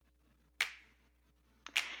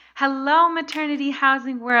Hello, Maternity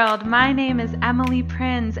Housing World. My name is Emily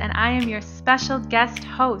Prinz, and I am your special guest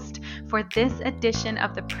host for this edition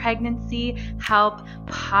of the Pregnancy Help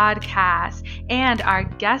Podcast. And our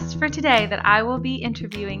guest for today that I will be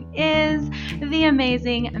interviewing is the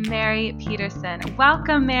amazing Mary Peterson.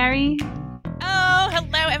 Welcome, Mary. Oh,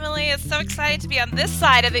 hello, Emily. It's so exciting to be on this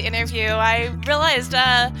side of the interview. I realized,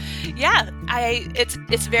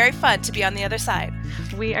 it's very fun to be on the other side.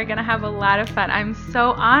 We are going to have a lot of fun. I'm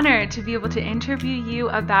so honored to be able to interview you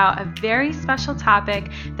about a very special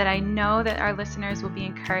topic that I know that our listeners will be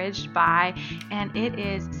encouraged by, and it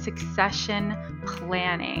is succession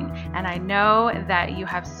planning. And I know that you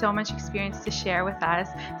have so much experience to share with us,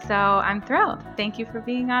 so I'm thrilled. Thank you for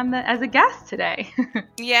being on as a guest today.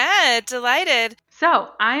 Yeah, delighted. So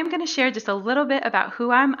I'm going to share just a little bit about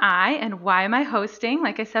who am I and why am I hosting.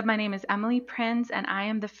 Like I said, my name is Emily Prinz, and I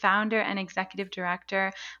am the founder and executive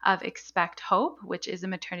director of Expect Hope, which is a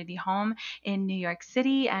maternity home in New York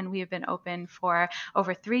City. And we have been open for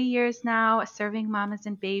over 3 years now, serving mamas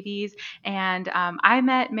and babies. And I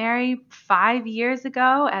met Mary 5 years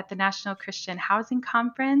ago at the National Christian Housing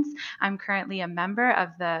Conference. I'm currently a member of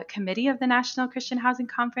the committee of the National Christian Housing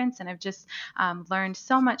Conference, and I've just learned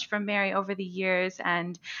so much from Mary over the years.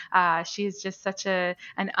 And she is just such an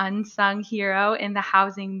unsung hero in the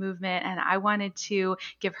housing movement. And I wanted to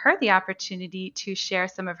give her the opportunity to share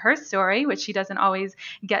some of her story, which she doesn't always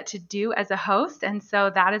get to do as a host. And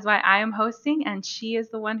so that is why I am hosting, and she is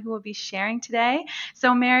the one who will be sharing today.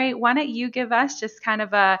 So Mary, why don't you give us just kind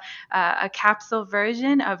of a capsule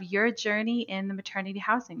version of your journey in the maternity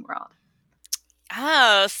housing world?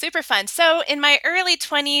 Oh, super fun. So in my early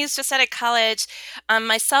 20s, just out of college,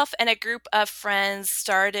 myself and a group of friends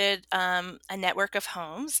started a network of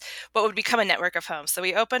homes, what would become a network of homes. So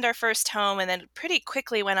we opened our first home and then pretty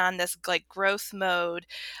quickly went on this like growth mode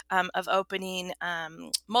of opening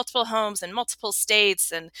multiple homes in multiple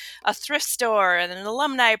states and a thrift store and an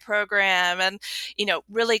alumni program and,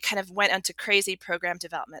 really kind of went into crazy program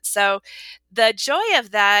development. So the joy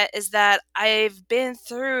of that is that I've been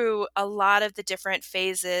through a lot of the different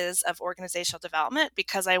phases of organizational development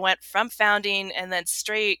because I went from founding and then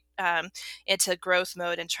straight into growth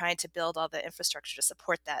mode and trying to build all the infrastructure to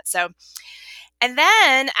support that. And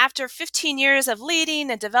then after 15 years of leading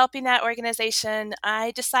and developing that organization, I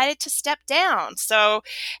decided to step down. So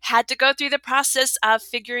had to go through the process of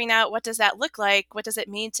figuring out what does that look like? What does it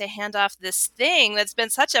mean to hand off this thing that's been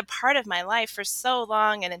such a part of my life for so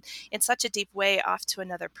long and in such a deep way off to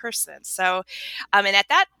another person? So, and at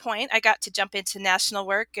that point, I got to jump into national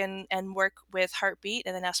work and work with Heartbeat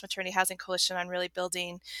and the National Maternity Housing Coalition on really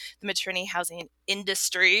building the maternity housing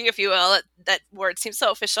industry, if you will. That word seems so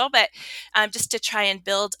official, but just to try and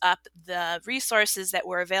build up the resources that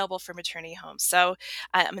were available for maternity homes. So,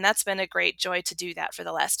 that's been a great joy to do that for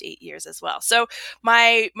the last 8 years as well. So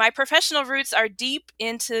my professional roots are deep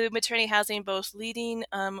into maternity housing, both leading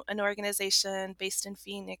an organization based in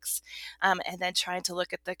Phoenix, and then trying to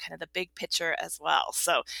look at the kind of the big picture as well.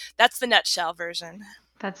 So that's the nutshell version.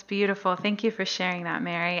 That's beautiful. Thank you for sharing that,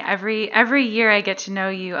 Mary. Every year I get to know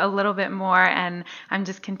you a little bit more, and I'm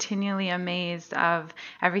just continually amazed of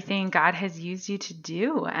everything God has used you to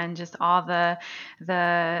do, and just all the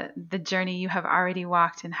journey you have already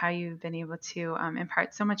walked, and how you've been able to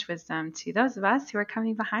impart so much wisdom to those of us who are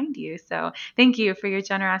coming behind you. So thank you for your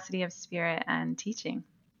generosity of spirit and teaching.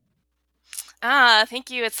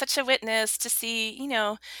 Thank you. It's such a witness to see,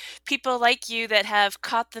 people like you that have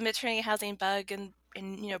caught the maternity housing bug and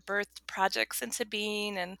birthed projects into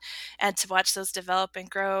being and to watch those develop and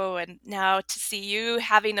grow. And now to see you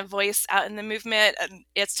having a voice out in the movement, and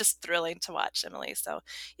it's just thrilling to watch, Emily. So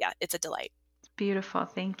yeah, it's a delight. Beautiful.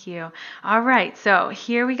 Thank you. All right. So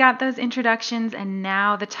here we got those introductions, and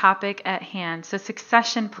now the topic at hand. So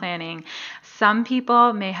succession planning. Some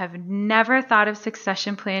people may have never thought of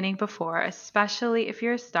succession planning before, especially if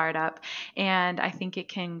you're a startup. And I think it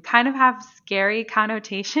can kind of have scary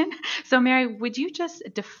connotation. So Mary, would you just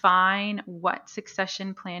define what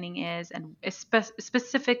succession planning is, and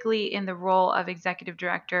specifically in the role of executive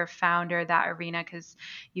director, founder, that arena, because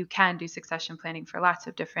you can do succession planning for lots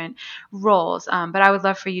of different roles. But I would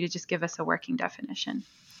love for you to just give us a working definition.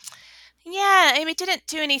 Yeah, I mean, didn't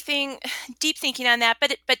do anything deep thinking on that,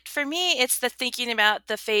 but for me, it's the thinking about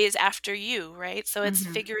the phase after you, right? So it's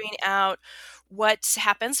Mm-hmm. figuring out what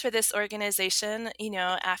happens for this organization,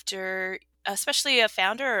 after especially a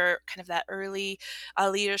founder or kind of that early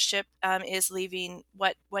leadership is leaving,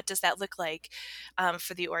 what does that look like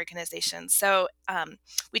for the organization? So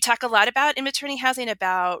we talk a lot about in maternity housing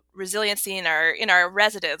about resiliency in our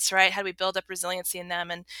residents, right? How do we build up resiliency in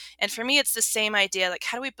them? And for me, it's the same idea. Like,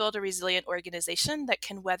 how do we build a resilient organization that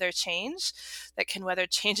can weather change,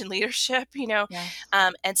 in leadership? Yes.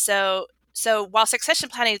 And so while succession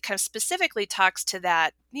planning kind of specifically talks to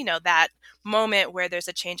that, that moment where there's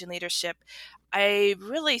a change in leadership, I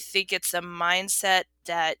really think it's a mindset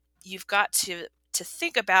that you've got to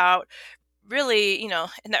think about. Really,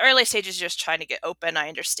 in the early stages, you're just trying to get open. I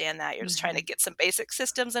understand that you're just trying to Hmm. get some basic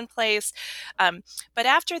systems in place. But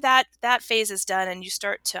after that phase is done, and you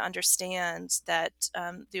start to understand that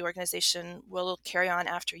the organization will carry on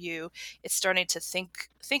after you, it's starting to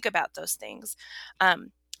think about those things.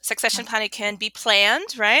 Succession planning can be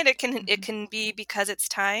planned, right? It Hmm. can be because it's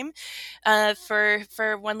time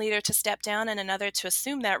for one leader to step down and another to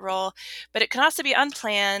assume that role, but it can also be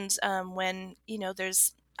unplanned when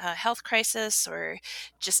there's a health crisis or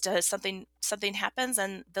just something happens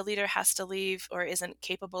and the leader has to leave or isn't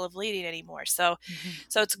capable of leading anymore. Hmm.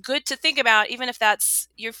 So it's good to think about, even if that's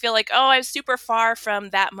you feel like, oh, I'm super far from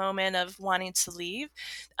that moment of wanting to leave.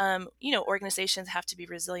 Organizations have to be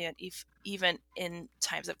resilient even in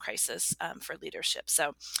times of crisis for leadership.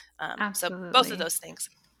 So both of Absolutely. those things.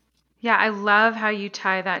 Yeah, I love how you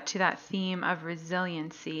tie that to that theme of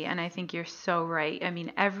resiliency. And I think you're so right. I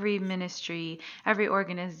mean, every ministry, every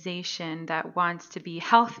organization that wants to be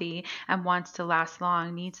healthy and wants to last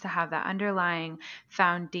long needs to have that underlying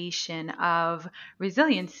foundation of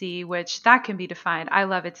resiliency, which that can be defined. I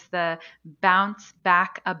love it's the bounce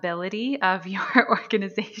back ability of your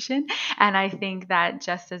organization. And I think that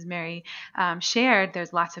just as Mary shared,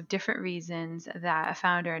 there's lots of different reasons that a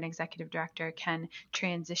founder and executive director can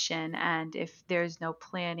transition, and if there's no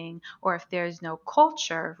planning or if there's no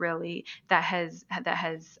culture really that has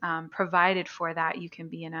provided for that, you can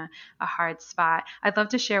be in a hard spot. I'd love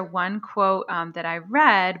to share one quote that I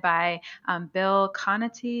read by Bill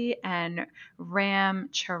Conati and Ram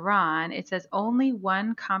Charan. It says, only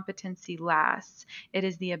one competency lasts. It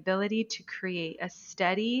is the ability to create a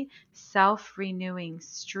steady, self-renewing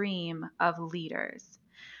stream of leaders.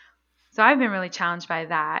 So I've been really challenged by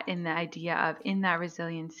that, in the idea of, in that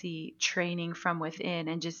resiliency training from within,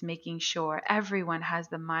 and just making sure everyone has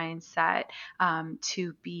the mindset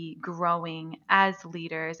to be growing as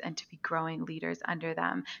leaders and to be growing leaders under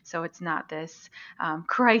them. So it's not this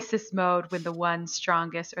crisis mode when the one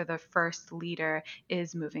strongest or the first leader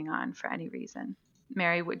is moving on for any reason.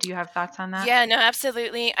 Mary, do you have thoughts on that? Yeah, no,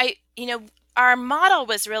 absolutely. Our model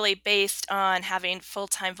was really based on having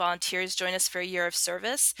full-time volunteers join us for a year of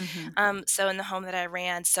service. Hmm. So in the home that I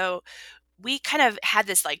ran, so we kind of had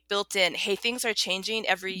this like built in, hey, things are changing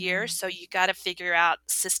every year, Mm. so you got to figure out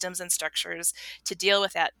systems and structures to deal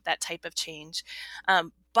with that type of change.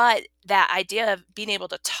 But that idea of being able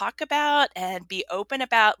to talk about and be open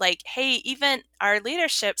about, like, hey, even our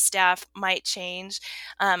leadership staff might change,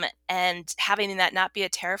 and having that not be a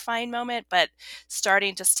terrifying moment, but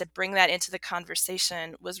starting just to bring that into the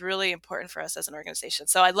conversation was really important for us as an organization.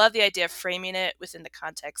 So I love the idea of framing it within the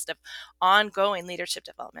context of ongoing leadership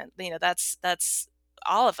development. That's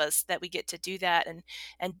all of us, that we get to do that and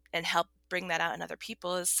help bring that out in other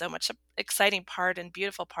people is so much exciting part and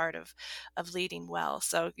beautiful part of leading well.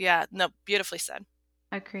 So yeah, no, beautifully said.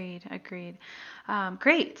 Agreed, agreed.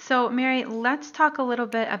 Great. So, Mary, let's talk a little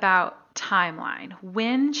bit about timeline.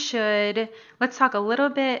 Let's talk a little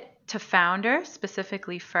bit to founders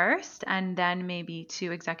specifically first, and then maybe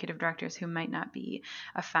to executive directors who might not be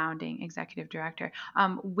a founding executive director.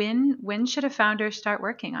 When should a founder start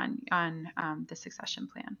working on the succession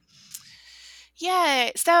plan?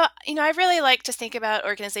 Yeah. So, I really like to think about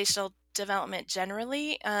organizational development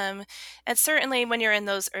generally. And certainly when you're in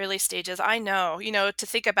those early stages, I know, to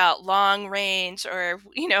think about long range or,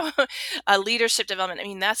 a leadership development. I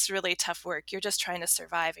mean, that's really tough work. You're just trying to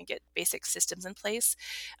survive and get basic systems in place.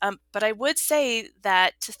 But I would say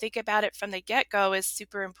that to think about it from the get go is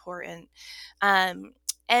super important. Um,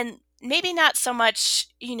 and maybe not so much,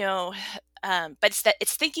 but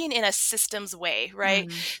it's thinking in a systems way, right?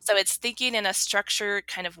 Mm, So it's thinking in a structured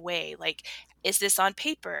kind of way, like, is this on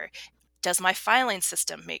paper? Does my filing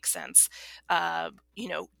system make sense?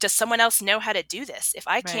 Does someone else know how to do this? If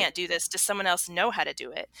I right. can't do this, does someone else know how to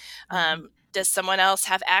do it? Hmm. Does someone else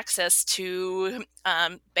have access to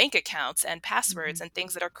bank accounts and passwords Hmm. and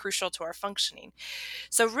things that are crucial to our functioning?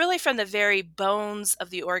 So, really, from the very bones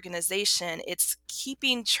of the organization, it's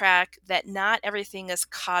keeping track that not everything is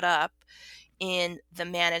caught up in the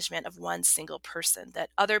management of one single person,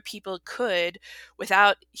 that other people could,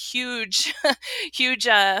 without huge huge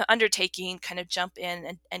undertaking, kind of jump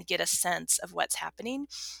in and get a sense of what's happening.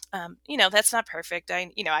 That's not perfect.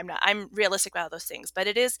 I'm realistic about those things, but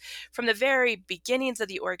it is from the very beginnings of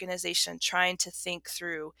the organization trying to think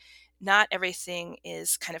through, not everything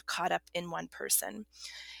is kind of caught up in one person.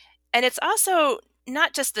 And it's also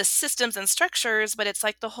not just the systems and structures, but it's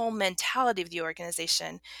like the whole mentality of the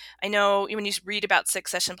organization. I know when you read about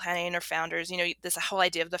succession planning or founders, there's a whole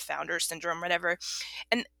idea of the founder syndrome, whatever.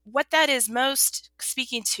 And what that is most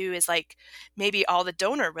speaking to is like maybe all the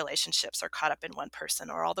donor relationships are caught up in one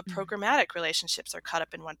person, or all the Mm. programmatic relationships are caught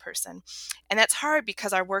up in one person. And that's hard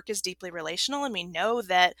because our work is deeply relational. And we know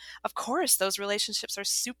that, of course, those relationships are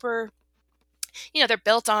super, they're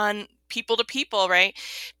built on people to people, right?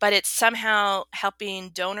 But it's somehow helping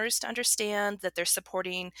donors to understand that they're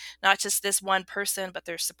supporting not just this one person, but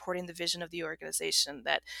they're supporting the vision of the organization,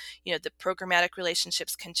 that, the programmatic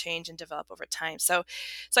relationships can change and develop over time. So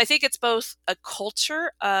I think it's both a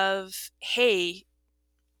culture of, hey,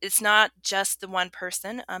 it's not just the one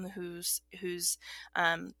person who's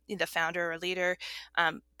the founder or leader,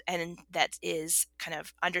 and that is kind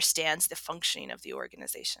of understands the functioning of the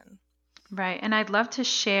organization. Right. And I'd love to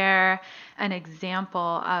share an example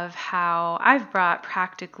of how I've brought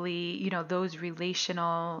practically, those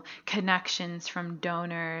relational connections from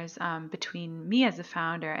donors between me as a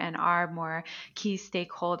founder and our more key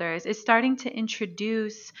stakeholders is starting to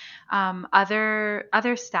introduce other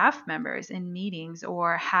staff members in meetings,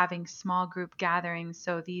 or having small group gatherings.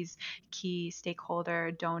 So these key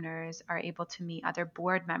stakeholder donors are able to meet other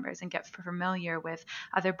board members and get familiar with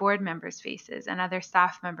other board members' faces and other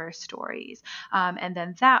staff members' stories. And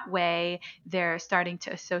then that way, they're starting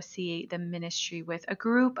to associate the ministry with a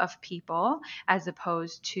group of people as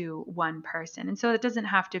opposed to one person. And so it doesn't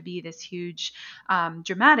have to be this huge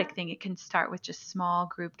dramatic thing. It can start with just small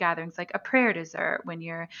group gatherings, like a prayer dessert when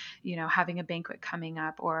you're, having a banquet coming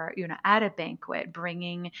up, or, at a banquet,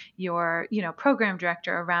 bringing your, program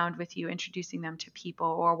director around with you, introducing them to people,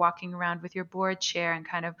 or walking around with your board chair and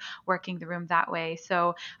kind of working the room that way.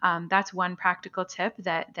 So that's one practical tip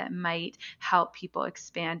that might help people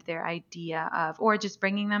expand their idea of, or just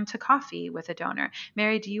bringing them to coffee with a donor.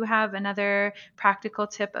 Mary, do you have another practical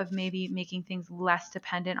tip of maybe making things less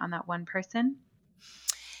dependent on that one person?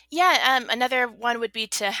 Yeah, another one would be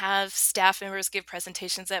to have staff members give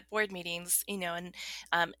presentations at board meetings, and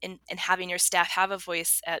having your staff have a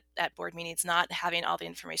voice at board meetings, not having all the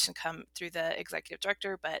information come through the executive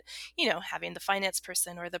director, but, having the finance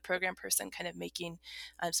person or the program person kind of making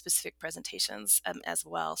specific presentations as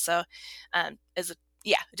well. So,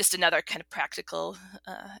 just another kind of practical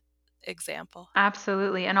example.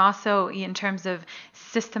 Absolutely. And also in terms of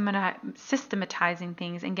systematizing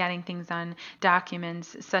things and getting things on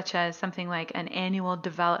documents, such as something like an annual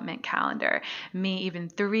development calendar. Me, even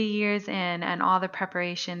 3 years in, and all the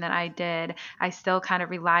preparation that I did, I still kind of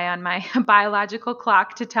rely on my biological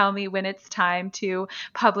clock to tell me when it's time to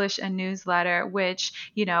publish a newsletter,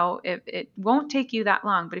 which, it won't take you that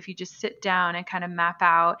long. But if you just sit down and kind of map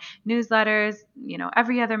out newsletters,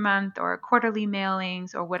 every other month, or quarterly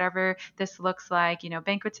mailings, or whatever this looks like,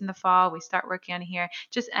 banquets in the fall, we start working on here,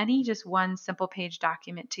 just one simple page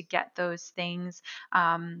document to get those things,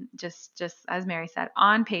 just as Mary said,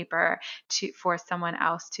 on paper, for someone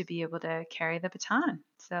else to be able to carry the baton.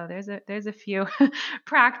 So there's a few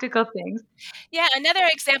practical things. Yeah, another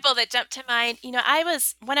example that jumped to mind, I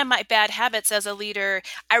was one of my bad habits as a leader.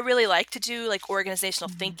 I really like to do like organizational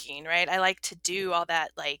Mhm. thinking, right? I like to do all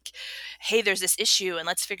that, like, hey, there's this issue and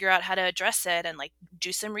let's figure out how to address it, and like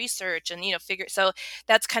do some research and, figure. So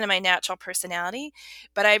that's kind of my natural personality.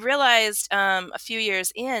 But I realized a few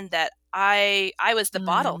years in that I was the Mm.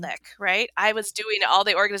 bottleneck, right? I was doing all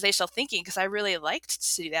the organizational thinking because I really liked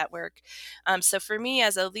to do that work. So for me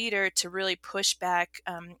as a leader to really push back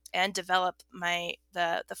and develop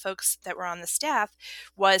the folks that were on the staff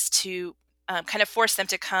was to kind of force them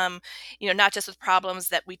to come, not just with problems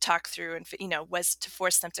that we talk through, and was to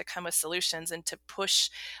force them to come with solutions and to push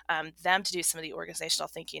them to do some of the organizational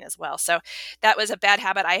thinking as well. So that was a bad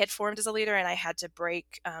habit I had formed as a leader, and I had to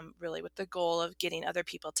break, really with the goal of getting other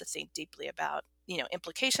people to think deeply about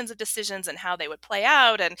implications of decisions and how they would play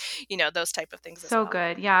out, and those type of things as So well.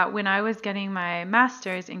 good. Yeah. When I was getting my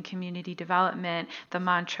master's in community development, the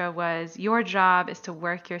mantra was your job is to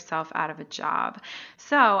work yourself out of a job.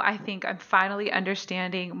 So I think I'm finally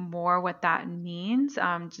understanding more what that means.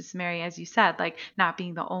 Just Mary, as you said, like not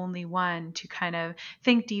being the only one to kind of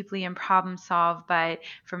think deeply and problem solve. But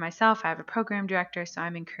for myself, I have a program director, so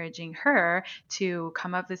I'm encouraging her to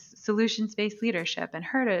come up with solutions based leadership and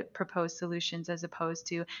her to propose solutions as opposed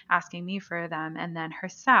to asking me for them. And then her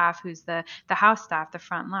staff, who's the house staff, the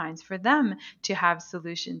front lines, for them to have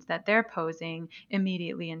solutions that they're posing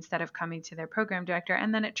immediately instead of coming to their program director.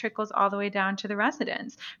 And then it trickles all the way down to the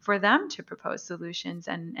residents for them to propose solutions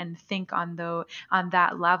and think on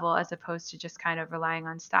that level as opposed to just kind of relying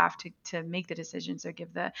on staff to make the decisions or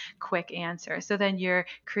give the quick answer. So then you're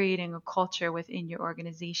creating a culture within your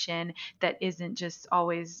organization that isn't just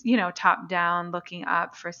always, top down looking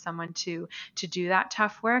up for someone to do that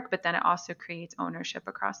tough work, but then it also creates ownership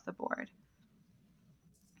across the board.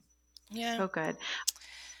 Yeah. So good.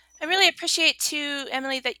 I really appreciate too,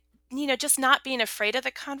 Emily, that just not being afraid of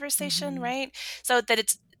the conversation, Hmm. right? So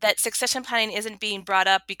that that succession planning isn't being brought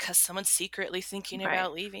up because someone's secretly thinking Right.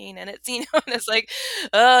 about leaving, and it's and it's like,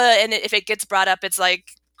 and if it gets brought up, it's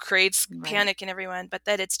like creates Right. panic in everyone. But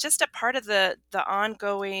that it's just a part of the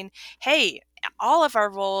ongoing. Hey, all of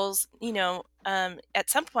our roles, at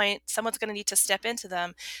some point, someone's going to need to step into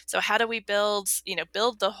them. So how do we build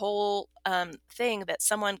the whole thing that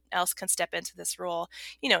someone else can step into this role,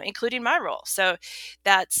 including my role. So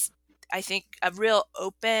that's, I think, a real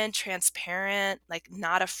open, transparent, like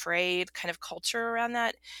not afraid kind of culture around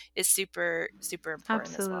that is super, super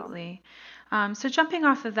important as well. Absolutely. So jumping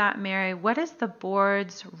off of that, Mary, what is the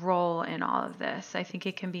board's role in all of this? I think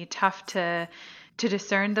it can be tough to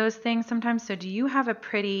discern those things sometimes. So do you have a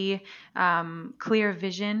pretty clear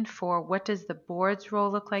vision for what does the board's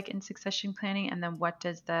role look like in succession planning, and then what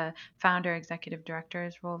does the founder executive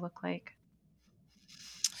director's role look like?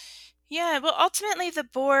 Yeah, well, ultimately, the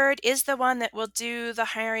board is the one that will do the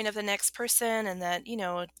hiring of the next person and that,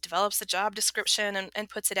 develops the job description and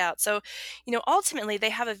puts it out. So, ultimately, they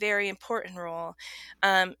have a very important role.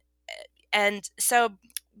 Um, and so,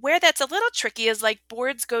 where that's a little tricky is like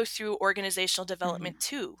boards go through organizational Hmm. development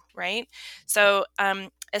too, right? So,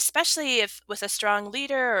 especially if with a strong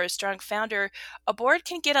leader or a strong founder, a board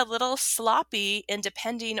can get a little sloppy in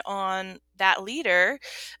depending on that leader.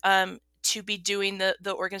 To be doing the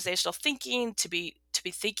organizational thinking, to be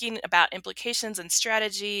thinking about implications and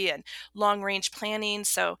strategy and long range planning.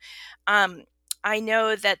 So um, I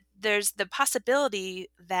know that there's the possibility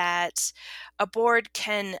that a board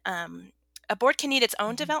can need its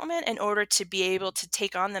own Hmm. development in order to be able to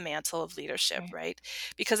take on the mantle of leadership, Right. right?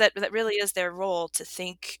 Because that really is their role to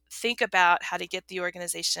think about how to get the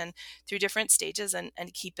organization through different stages and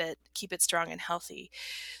keep it strong and healthy.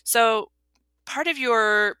 So part of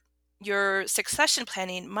your succession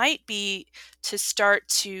planning might be to start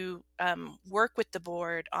to work with the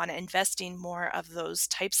board on investing more of those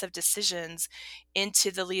types of decisions into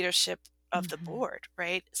the leadership of the Hmm. board,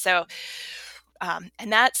 right? So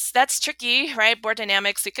and that's tricky, right? Board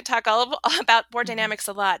dynamics. We could talk about board Hmm. dynamics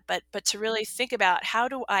a lot, but to really think about how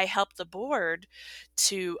do I help the board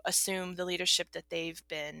to assume the leadership that they've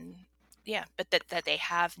been, yeah, but that they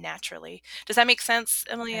have naturally. Does that make sense,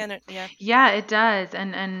 Emily? Right. And yeah. Yeah, it does.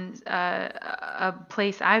 And a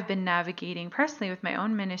place I've been navigating personally with my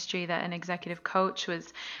own ministry that an executive coach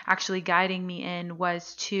was actually guiding me in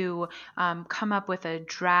was to come up with a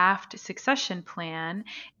draft succession plan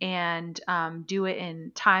and do it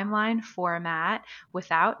in timeline format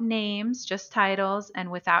without names, just titles,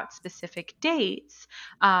 and without specific dates,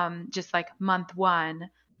 just like month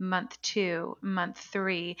one. Month two, month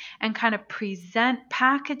three, and kind of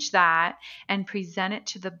package that and present it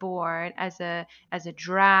to the board as a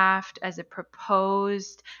draft, as a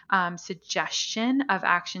proposed suggestion of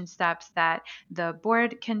action steps that the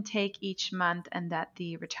board can take each month and that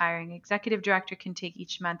the retiring executive director can take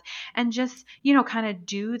each month, and just kind of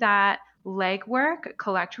do that legwork,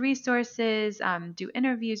 collect resources, do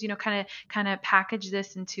interviews, kind of package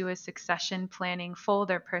this into a succession planning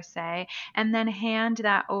folder per se, and then hand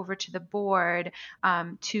that over to the board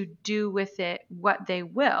to do with it what they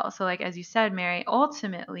will. So, like as you said, Mary,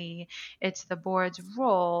 ultimately it's the board's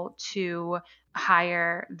role to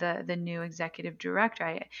hire the new executive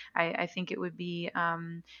director. I think it would be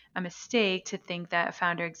a mistake to think that a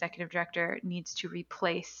founder executive director needs to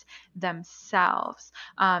replace themselves.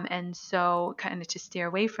 And so, kind of to steer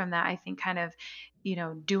away from that, I think kind of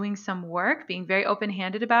doing some work, being very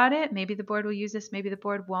open-handed about it. Maybe the board will use this, maybe the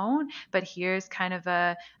board won't, but here's kind of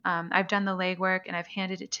I've done the legwork and I've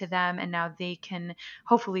handed it to them, and now they can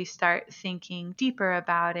hopefully start thinking deeper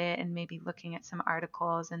about it and maybe looking at some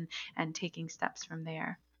articles and taking steps from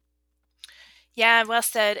there. Yeah, well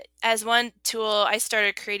said. As one tool, I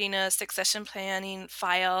started creating a succession planning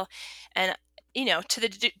file, and to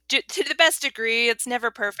the best degree, it's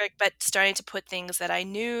never perfect, but starting to put things that I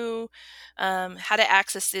knew, how to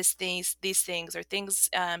access these things, or things,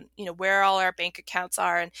 where all our bank accounts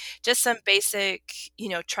are, and just some basic,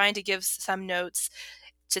 trying to give some notes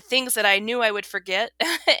to things that I knew I would forget,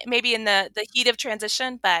 maybe in the heat of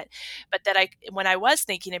transition, but that when I was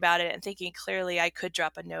thinking about it and thinking clearly, I could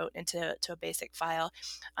drop a note into a basic file.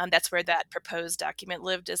 That's where that proposed document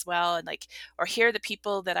lived as well, and or here are the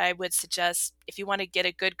people that I would suggest if you want to get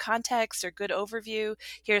a good context or good overview.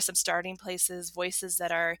 Here are some starting places, voices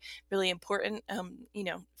that are really important,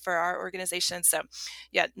 for our organization. So,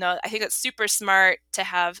 yeah, no, I think that's super smart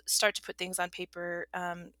to start to put things on paper,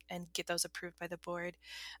 and get those approved by the board.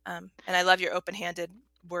 And I love your open-handed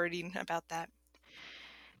wording about that.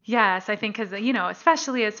 Yes, I think because,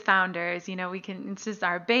 especially as founders, it's just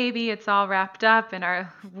our baby, it's all wrapped up in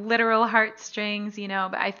our literal heartstrings,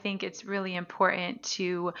 but I think it's really important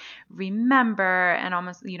to remember and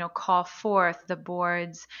almost, call forth the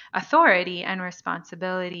board's authority and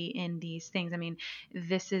responsibility in these things. I mean,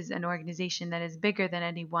 this is an organization that is bigger than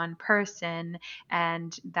any one person,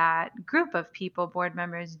 and that group of people, board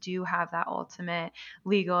members, do have that ultimate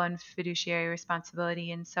legal and fiduciary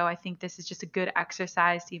responsibility. And so I think this is just a good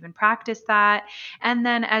exercise to even practice that. And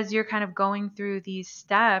then as you're kind of going through these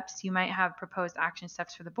steps, you might have proposed action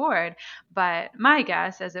steps for the board. But my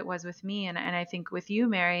guess, as it was with me, and I think with you,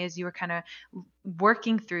 Mary, as you were kind of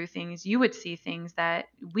working through things, you would see things that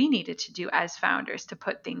we needed to do as founders to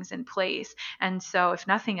put things in place. And so, if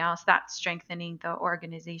nothing else, that's strengthening the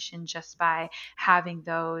organization just by having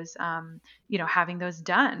those, having those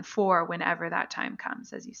done for whenever that time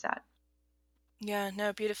comes, as you said. Yeah,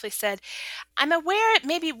 no, beautifully said. I'm aware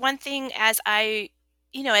maybe one thing as I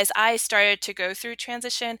started to go through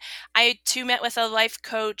transition, I too met with a life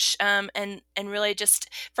coach, and really just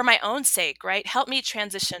for my own sake, right, help me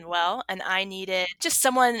transition well. And I needed just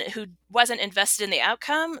someone who wasn't invested in the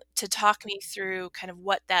outcome to talk me through kind of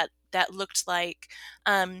what that looked like.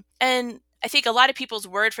 And I think a lot of people's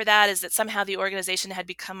word for that is that somehow the organization had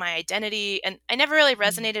become my identity. And I never really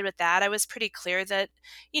resonated with that. I was pretty clear that,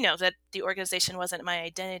 that the organization wasn't my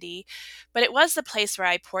identity, but it was the place where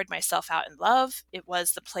I poured myself out in love. It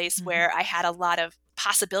was the place where I had a lot of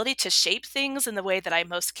possibility to shape things in the way that I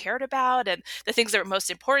most cared about, and the things that were most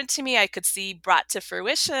important to me I could see brought to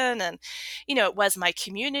fruition. And it was my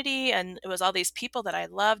community, and it was all these people that I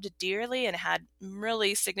loved dearly and had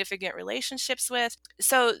really significant relationships with.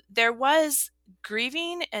 So there was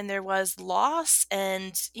grieving and there was loss,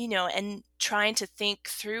 and and trying to think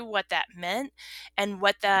through what that meant, and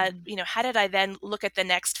what that how did I then look at the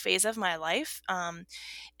next phase of my life.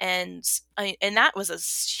 And that was a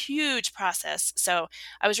huge process. So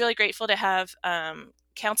I was really grateful to have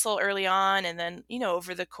counsel early on, and then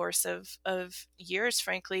over the course of years,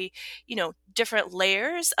 frankly, different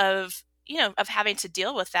layers of of having to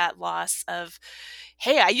deal with that loss of,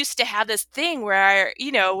 hey, I used to have this thing where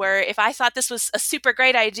if I thought this was a super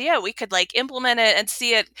great idea, we could implement it and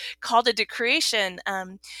see it called into creation.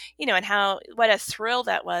 And what a thrill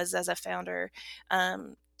that was as a founder,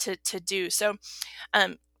 to do. So,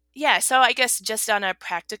 yeah, so I guess just on a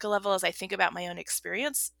practical level, as I think about my own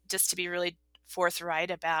experience, just to be really forthright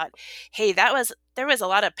about, hey, there was a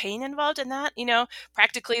lot of pain involved in that.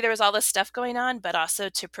 Practically there was all this stuff going on, but also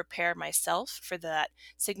to prepare myself for that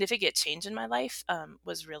significant change in my life,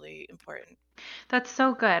 was really important. That's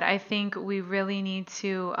so good. I think we really need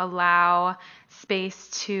to allow space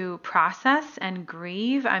to process and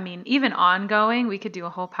grieve. I mean, even ongoing, we could do a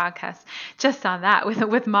whole podcast just on that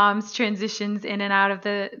with moms transitions in and out of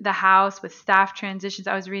the house, with staff transitions.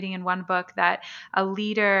 I was reading in one book that a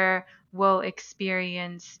leader will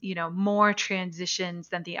experience, more transitions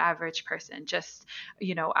than the average person, just,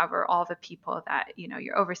 over all the people that,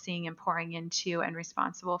 you're overseeing and pouring into and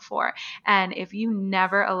responsible for. And if you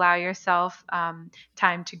never allow yourself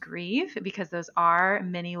time to grieve, because those are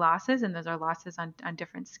many losses and those are losses on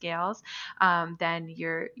different scales, then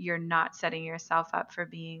you're not setting yourself up for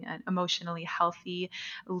being an emotionally healthy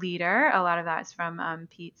leader. A lot of that is from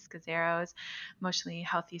Pete Scazzero's Emotionally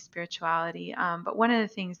Healthy Spirituality. But one of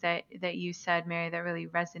the things that you said, Mary, that really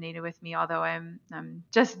resonated with me, although I'm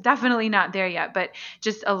just definitely not there yet, but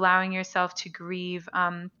just allowing yourself to grieve.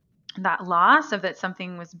 that loss of that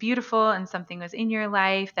something was beautiful and something was in your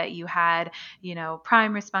life that you had,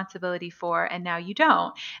 prime responsibility for, and now you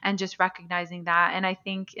don't. And just recognizing that. And I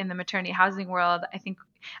think in the maternity housing world, I think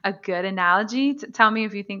a good analogy, tell me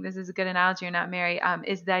if you think this is a good analogy or not, Mary,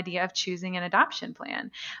 is the idea of choosing an adoption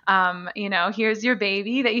plan. Here's your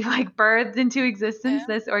baby that you like birthed into existence,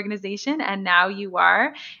 Yeah. this organization, and now you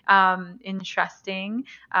are entrusting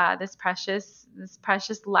this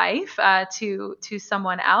precious life to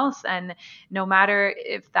someone else. And no matter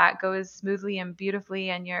if that goes smoothly and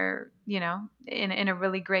beautifully, and you're in a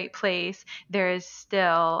really great place, there is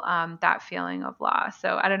still that feeling of loss.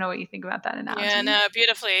 So I don't know what you think about that Yeah, analogy. no,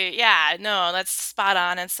 beautifully. Yeah, no, that's spot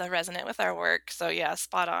on and so resonant with our work. So yeah,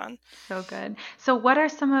 spot on. So good. So, what are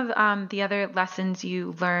some of the other lessons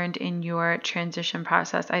you learned in your transition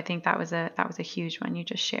process? I think that was a huge one you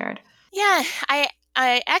just shared. Yeah,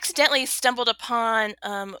 I accidentally stumbled upon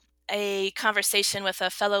a conversation with a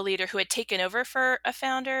fellow leader who had taken over for a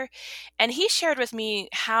founder, and he shared with me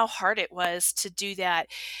how hard it was to do that.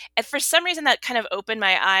 And for some reason, that kind of opened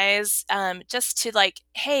my eyes, just to like,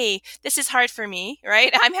 hey, this is hard for me,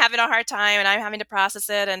 right? I'm having a hard time, and I'm having to process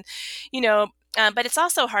it, and you know. But it's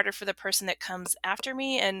also harder for the person that comes after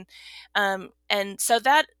me, and so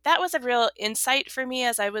that was a real insight for me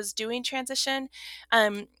as I was doing transition.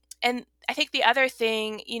 Um, and I think the other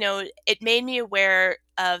thing, it made me aware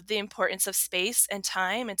of the importance of space and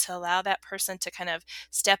time, and to allow that person to kind of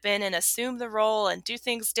step in and assume the role and do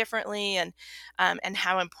things differently, and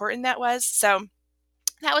how important that was. So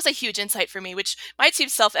that was a huge insight for me, which might seem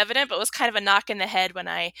self-evident, but was kind of a knock in the head when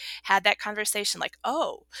I had that conversation. Like,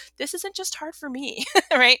 oh, this isn't just hard for me,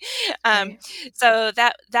 right? Um, Right. so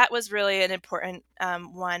that was really an important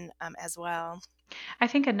one, as well. I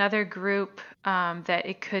think another group that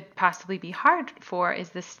it could possibly be hard for is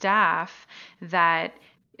the staff that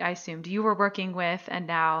I assumed you were working with, and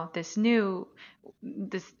now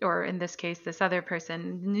or in this case, this other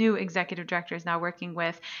person, new executive director, is now working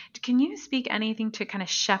with. Can you speak anything to kind of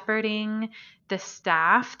shepherding the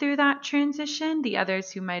staff through that transition? The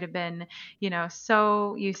others who might have been,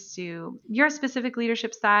 so used to your specific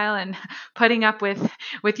leadership style and putting up with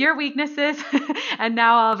your weaknesses, and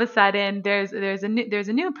now all of a sudden there's a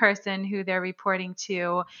new person who they're reporting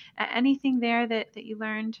to. Anything there that you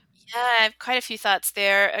learned? Yeah, I have quite a few thoughts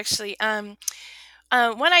there, actually. One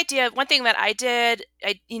thing that I did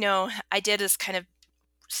this kind of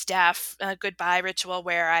staff goodbye ritual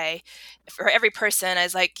where for every person, I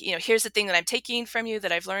was like, here's the thing that I'm taking from you,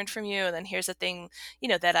 that I've learned from you, and then here's the thing,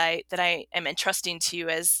 that I am entrusting to you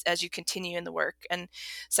as you continue in the work. And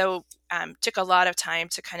so, took a lot of time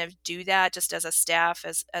to kind of do that, just as a staff,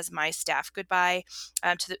 as my staff goodbye,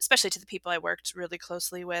 especially to the people I worked really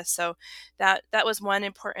closely with. So that was one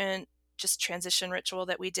important just transition ritual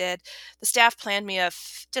that we did. The staff planned me a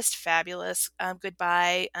just fabulous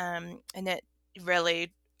goodbye, and it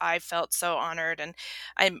really, I felt so honored, and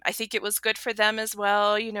I think it was good for them as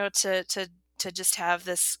well, to just have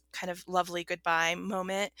this kind of lovely goodbye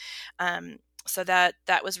moment. So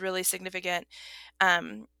that was really significant,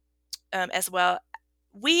 um, as well.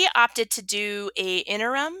 We opted to do a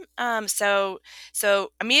interim. So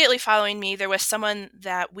immediately following me, there was someone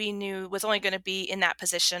that we knew was only going to be in that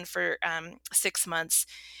position for 6 months,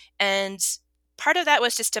 and part of that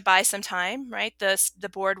was just to buy some time, right? The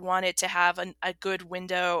board wanted to have a good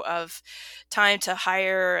window of time to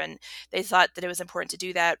hire, and they thought that it was important to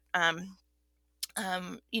do that.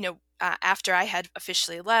 After I had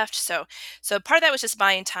officially left. So part of that was just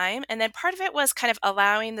buying time, and then part of it was kind of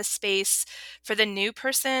allowing the space for the new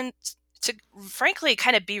person to frankly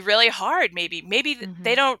kind of be really hard. Maybe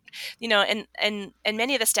they Hmm. don't, and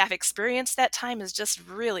many of the staff experience that time is just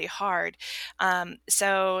really hard.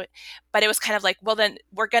 So, but it was kind of like, well, then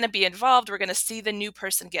we're going to be involved. We're going to see the new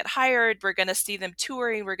person get hired. We're going to see them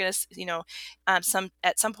touring. We're going to, at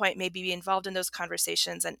some point maybe be involved in those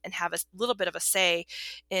conversations, and have a little bit of a say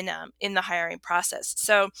in the hiring process.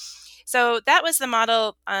 So that was the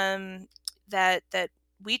model, that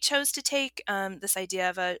we chose to take, this idea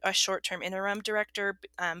of a short-term interim director,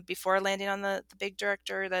 before landing on the big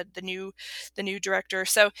director, the new director.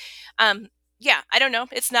 So, yeah, I don't know.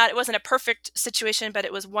 It wasn't a perfect situation, but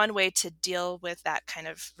it was one way to deal with that kind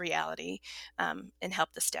of reality, and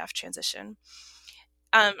help the staff transition.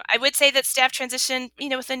 I would say that staff transition,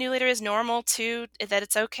 with a new leader is normal too, that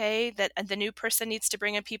it's okay, that the new person needs to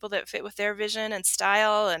bring in people that fit with their vision and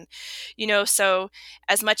style. And, so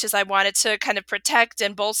as much as I wanted to kind of protect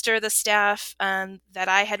and bolster the staff, that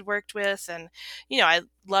I had worked with, and, I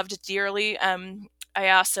loved dearly,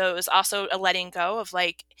 it was also a letting go of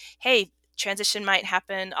like, hey, transition might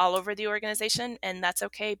happen all over the organization, and that's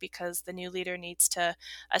okay because the new leader needs to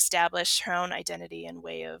establish her own identity and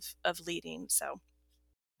way of leading. So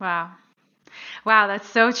Wow. Wow, that's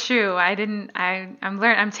so true.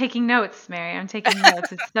 I'm taking notes, Mary. I'm taking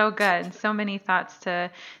notes. It's so good. So many thoughts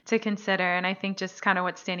to consider. And I think just kind of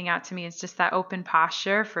what's standing out to me is just that open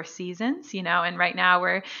posture for seasons, and right now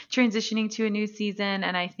we're transitioning to a new season.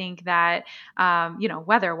 And I think that,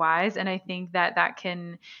 weather-wise, and I think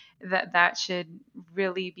that should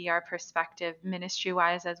really be our perspective ministry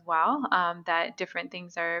wise as well, that different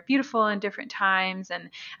things are beautiful in different times.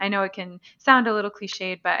 And I know it can sound a little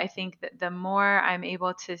cliched, but I think that the more I'm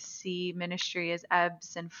able to see ministry as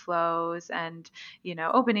ebbs and flows and,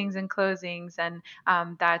 openings and closings, and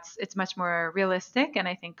it's much more realistic. And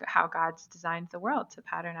I think how God's designed the world to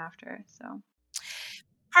pattern after. So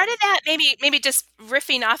part of that, maybe just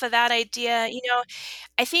riffing off of that idea,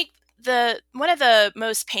 I think the one of the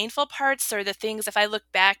most painful parts, or the things, if I look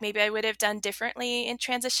back, maybe I would have done differently in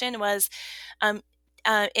transition, was um,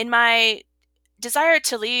 in my desire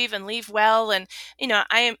to leave and leave well. And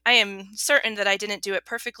I am certain that I didn't do it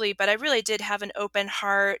perfectly, but I really did have an open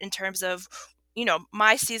heart in terms of,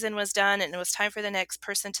 my season was done and it was time for the next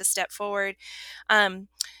person to step forward. Um,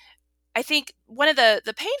 I think one of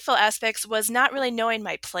the painful aspects was not really knowing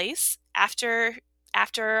my place after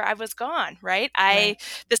I was gone, right?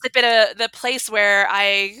 right. This had been the place where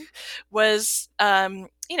I was,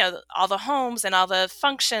 all the homes and all the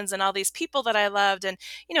functions and all these people that I loved, and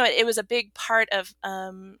it was a big part of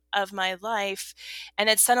my life. And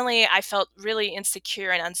then suddenly I felt really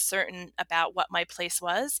insecure and uncertain about what my place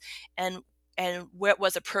was, and what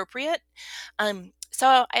was appropriate.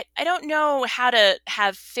 So I don't know how to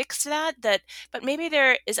have fixed that, but maybe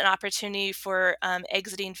there is an opportunity for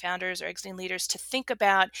exiting founders or exiting leaders to think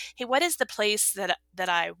about, hey, what is the place that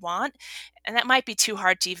I want? And that might be too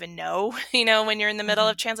hard to even know, when you're in the middle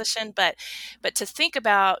Mhm. of transition, but to think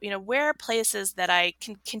about, where are places that I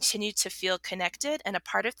can continue to feel connected and a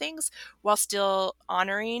part of things while still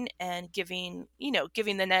honoring and giving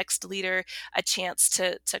the next leader a chance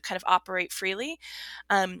to kind of operate freely.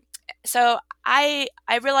 So I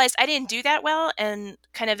realized I didn't do that well, and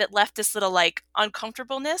kind of it left this little like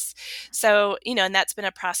uncomfortableness. So and that's been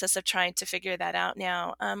a process of trying to figure that out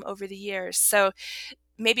now, over the years. So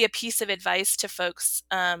maybe a piece of advice to folks,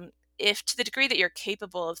 if to the degree that you're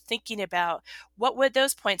capable of thinking about what would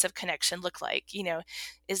those points of connection look like,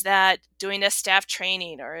 is that doing a staff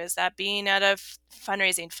training, or is that being at a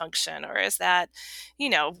fundraising function, or is that,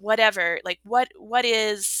 whatever, like what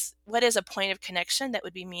is a point of connection that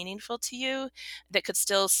would be meaningful to you, that could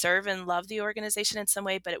still serve and love the organization in some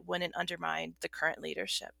way, but it wouldn't undermine the current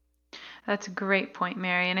leadership. That's a great point,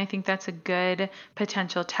 Mary. And I think that's a good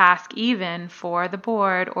potential task, even for the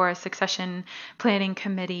board or a succession planning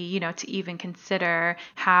committee, to even consider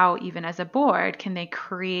how, even as a board, can they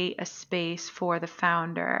create a space for the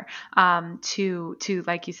founder,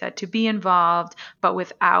 like you said, to be involved, but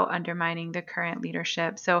without undermining the current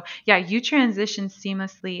leadership. So, yeah, you transitioned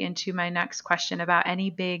seamlessly into my next question about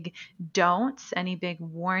any big don'ts, any big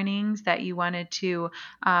warnings that you wanted to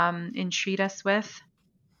entreat us with.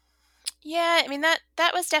 Yeah, I mean that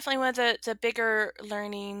was definitely one of the bigger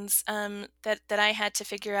learnings, that I had to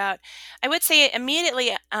figure out. I would say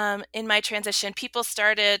immediately, in my transition, people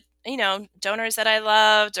started, donors that I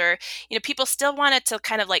loved, or people still wanted to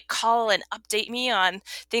kind of like call and update me on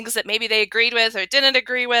things that maybe they agreed with or didn't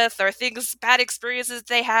agree with, or things, bad experiences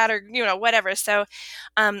they had, or whatever. So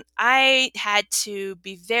I had to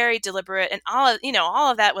be very deliberate, and all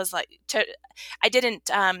of that was like I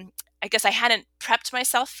didn't. I guess I hadn't prepped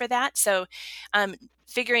myself for that. So,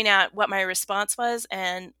 figuring out what my response was,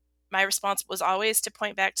 and my response was always to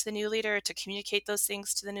point back to the new leader, to communicate those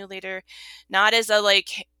things to the new leader, not as a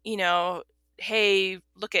like, hey,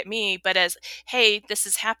 look at me, but as, hey, this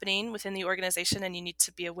is happening within the organization and you need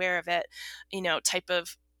to be aware of it, type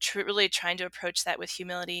of really trying to approach that with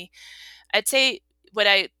humility. I'd say when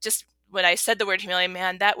I said the word humility,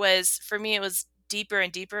 man, that was, for me, it was deeper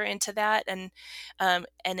and deeper into that, and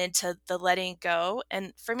into the letting go.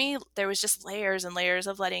 And for me, there was just layers and layers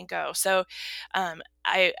of letting go. So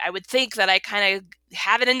I would think that I kind of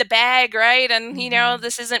have it in the bag, right? And Hmm.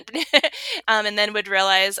 this isn't, and then would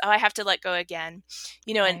realize, oh, I have to let go again,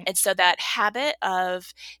 and, Right. and so that habit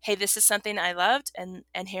of, hey, this is something I loved, and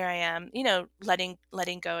here I am,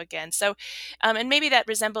 letting go again. So and maybe that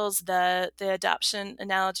resembles the adoption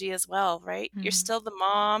analogy as well, right? You're Hmm. still the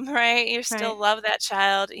mom, right? You still Right. love that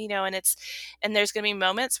child, and there's going to be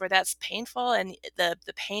moments where that's painful, and the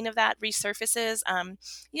pain of that resurfaces,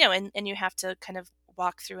 and you have to kind of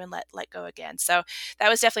walk through and let go again. So that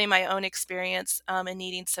was definitely my own experience, and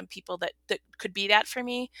needing some people that could be that for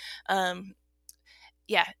me. Um,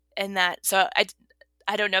 yeah, and that so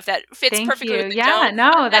I don't know if that fits Thank perfectly you. with the Yeah, don't,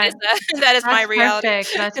 but no, that is that is my that's reality.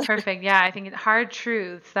 perfect. That's perfect. Yeah, I think hard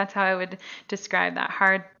truths. That's how I would describe that.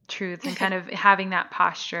 Hard truths and kind of having that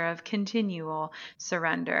posture of continual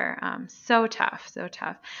surrender. So tough, so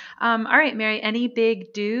tough. All right, Mary, any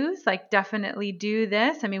big do's? Like definitely do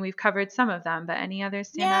this. I mean, we've covered some of them, but any others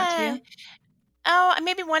stand out to Yeah. you? Oh, and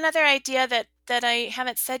maybe one other idea that I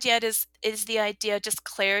haven't said yet is the idea just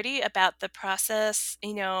clarity about the process,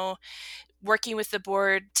 working with the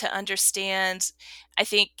board to understand. I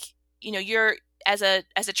think, you're as a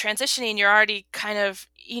transitioning, you're already kind of,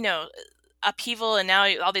 upheaval, and now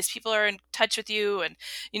all these people are in touch with you, and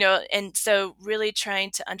and so really trying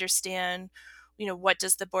to understand, what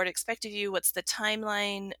does the board expect of you, what's the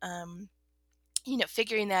timeline,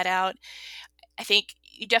 figuring that out. I think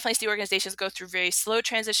you definitely see organizations go through very slow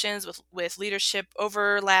transitions with leadership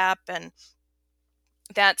overlap, and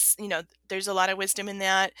that's there's a lot of wisdom in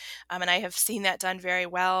that, and I have seen that done very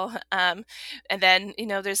well. And then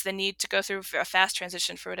there's the need to go through a fast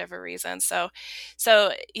transition for whatever reason. So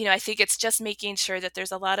I think it's just making sure that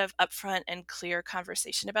there's a lot of upfront and clear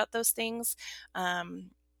conversation about those things.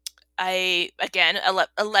 I again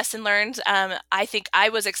a lesson learned. I think I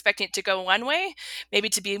was expecting it to go one way, maybe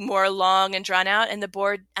to be more long and drawn out, and the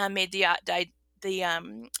board made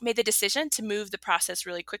made the decision to move the process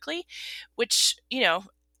really quickly, which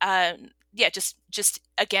yeah, just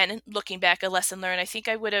again looking back, a lesson learned. I think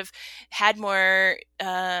I would have had more.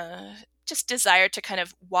 Just desire to kind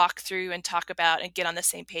of walk through and talk about and get on the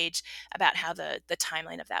same page about how the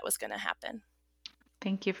timeline of that was going to happen.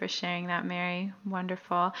 Thank you for sharing that, Mary.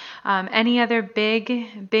 Wonderful. Any other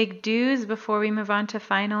big do's before we move on to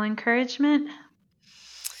final encouragement?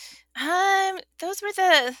 Those were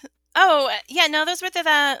the oh yeah, no, those were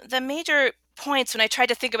the major points when I tried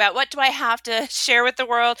to think about what do I have to share with the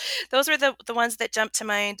world. Those were the ones that jumped to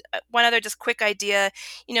mind. One other just quick idea,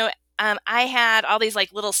 you know. I had all these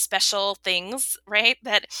like little special things, right?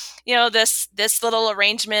 That this little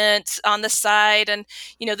arrangement on the side, and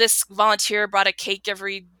this volunteer brought a cake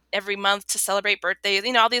every month to celebrate birthdays.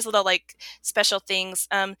 All these little like special things.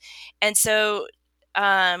 And so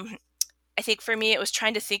I think for me, it was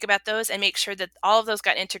trying to think about those and make sure that all of those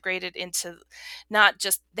got integrated into, not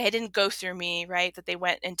just they didn't go through me, right? That they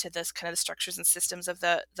went into this kind of the structures and systems of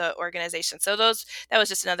the organization. So that was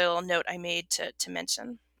just another little note I made to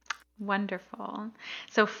mention. Wonderful.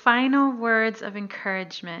 So, final words of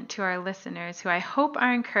encouragement to our listeners who I hope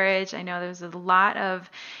are encouraged. I know there's a lot of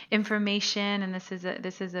information, and this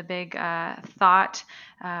is a big thought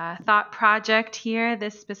project here,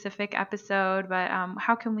 this specific episode. But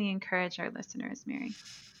how can we encourage our listeners, Mary?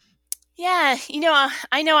 Yeah,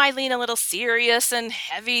 I know I lean a little serious and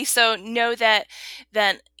heavy, so know that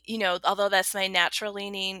although that's my natural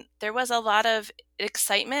leaning, there was a lot of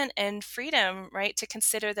excitement and freedom, right, to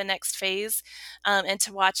consider the next phase, and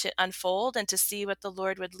to watch it unfold and to see what the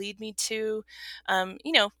Lord would lead me to.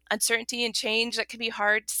 Uncertainty and change, that can be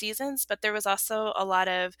hard seasons, but there was also a lot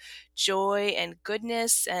of joy and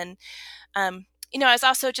goodness, and I was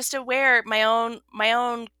also just aware my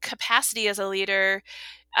own capacity as a leader.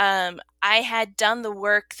 I had done the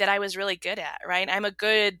work that I was really good at, right? I'm a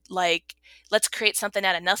good, like, let's create something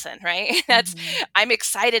out of nothing, right? Mhm. I'm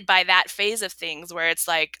excited by that phase of things where it's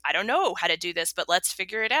like, I don't know how to do this, but let's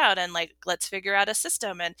figure it out, and like, let's figure out a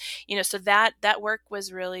system. And, so that work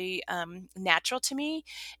was really natural to me.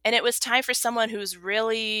 And it was time for someone who's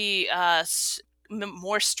really,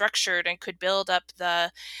 more structured and could build up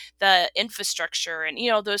the infrastructure and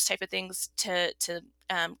those type of things to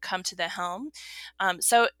come to the helm.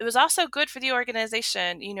 So it was also good for the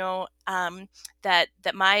organization, that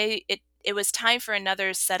it was time for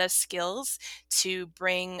another set of skills to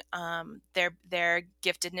bring their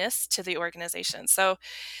giftedness to the organization. So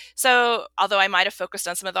although I might have focused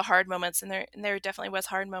on some of the hard moments, and there definitely was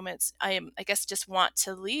hard moments, I guess just want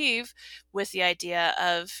to leave with the idea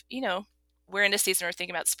of we're in a season we're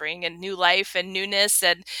thinking about spring and new life and newness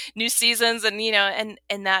and new seasons, and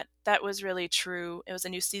and that was really true. It was a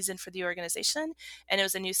new season for the organization, and it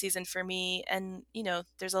was a new season for me, and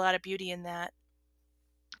there's a lot of beauty in that.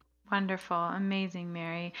 Wonderful. Amazing,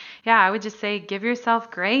 Mary. Yeah, I would just say give yourself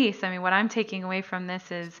grace. I mean, what I'm taking away from this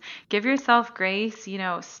is give yourself grace,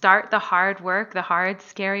 start the hard work, the hard,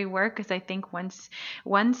 scary work, because I think once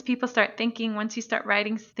people start thinking, once you start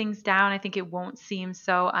writing things down, I think it won't seem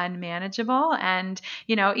so unmanageable. And,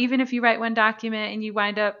 even if you write one document and you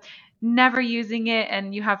wind up never using it,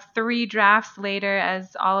 and you have 3 drafts later,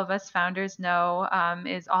 as all of us founders know,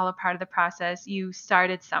 is all a part of the process. You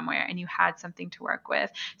started somewhere and you had something to work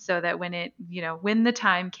with, so that when the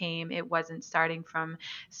time came, it wasn't starting from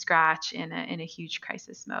scratch in a huge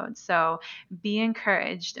crisis mode. So be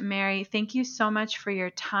encouraged. Mary, thank you so much for your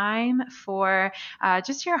time, for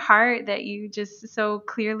just your heart that you just so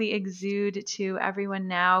clearly exude to everyone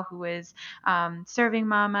now who is serving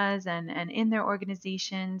mamas and in their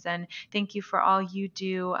organizations. And thank you for all you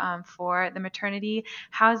do for the maternity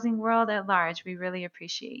housing world at large. We really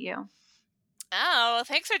appreciate you. Oh, well,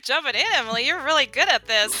 thanks for jumping in, Emily. You're really good at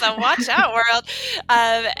this. So watch out, world.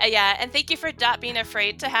 Yeah, and thank you for not being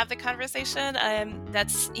afraid to have the conversation.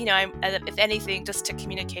 That's, if anything, just to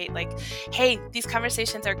communicate, like, hey, these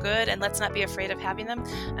conversations are good, and let's not be afraid of having them.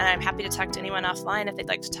 And I'm happy to talk to anyone offline if they'd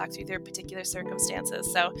like to talk through their particular circumstances.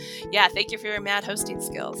 So, yeah, thank you for your mad hosting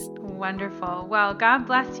skills. Wonderful. Well, God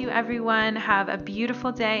bless you, everyone. Have a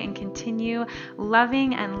beautiful day and continue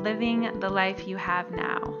loving and living the life you have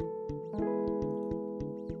now.